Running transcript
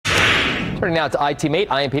Turning now to ITMate.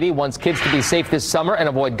 IMPD wants kids to be safe this summer and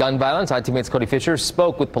avoid gun violence. ITMate's Cody Fisher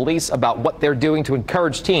spoke with police about what they're doing to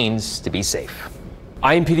encourage teens to be safe.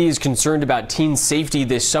 IMPD is concerned about teen safety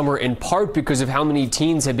this summer, in part because of how many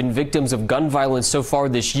teens have been victims of gun violence so far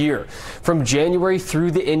this year. From January through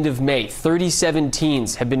the end of May, 37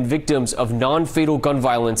 teens have been victims of non-fatal gun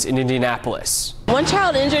violence in Indianapolis. One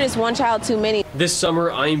child injured is one child too many. This summer,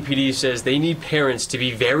 IMPD says they need parents to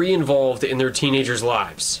be very involved in their teenagers'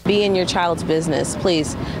 lives. Be in your child's business,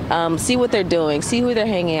 please. See what they're doing, see who they're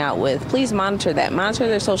hanging out with. Please monitor that. Monitor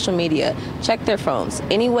their social media. Check their phones.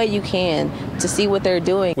 Any way you can to see what they're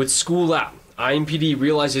doing. With school out, IMPD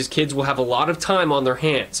realizes kids will have a lot of time on their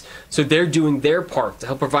hands, so they're doing their part to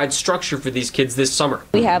help provide structure for these kids this summer.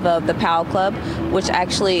 We have the PAL Club, which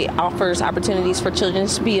actually offers opportunities for children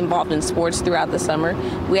to be involved in sports throughout the summer.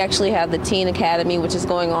 We actually have the Teen Academy, which is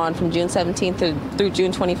going on from June 17th through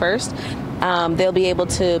June 21st. They'll be able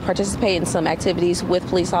to participate in some activities with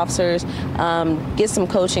police officers, get some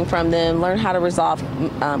coaching from them, learn how to resolve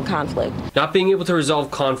conflict. Not being able to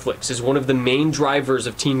resolve conflicts is one of the main drivers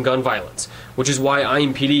of teen gun violence, which is why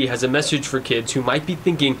IMPD has a message for kids who might be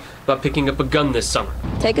thinking about picking up a gun this summer.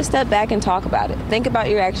 Take a step back and talk about it. Think about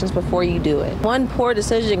your actions before you do it. One poor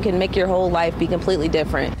decision can make your whole life be completely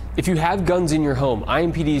different. If you have guns in your home,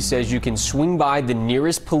 IMPD says you can swing by the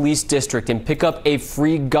nearest police district and pick up a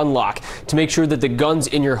free gun lock to make sure that the guns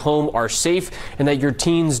in your home are safe and that your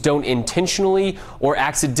teens don't intentionally or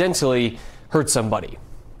accidentally hurt somebody.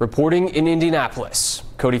 Reporting in Indianapolis,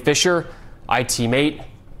 Cody Fisher, ITMate,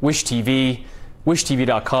 Wish TV,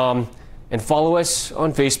 wishtv.com, and follow us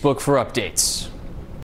on Facebook for updates.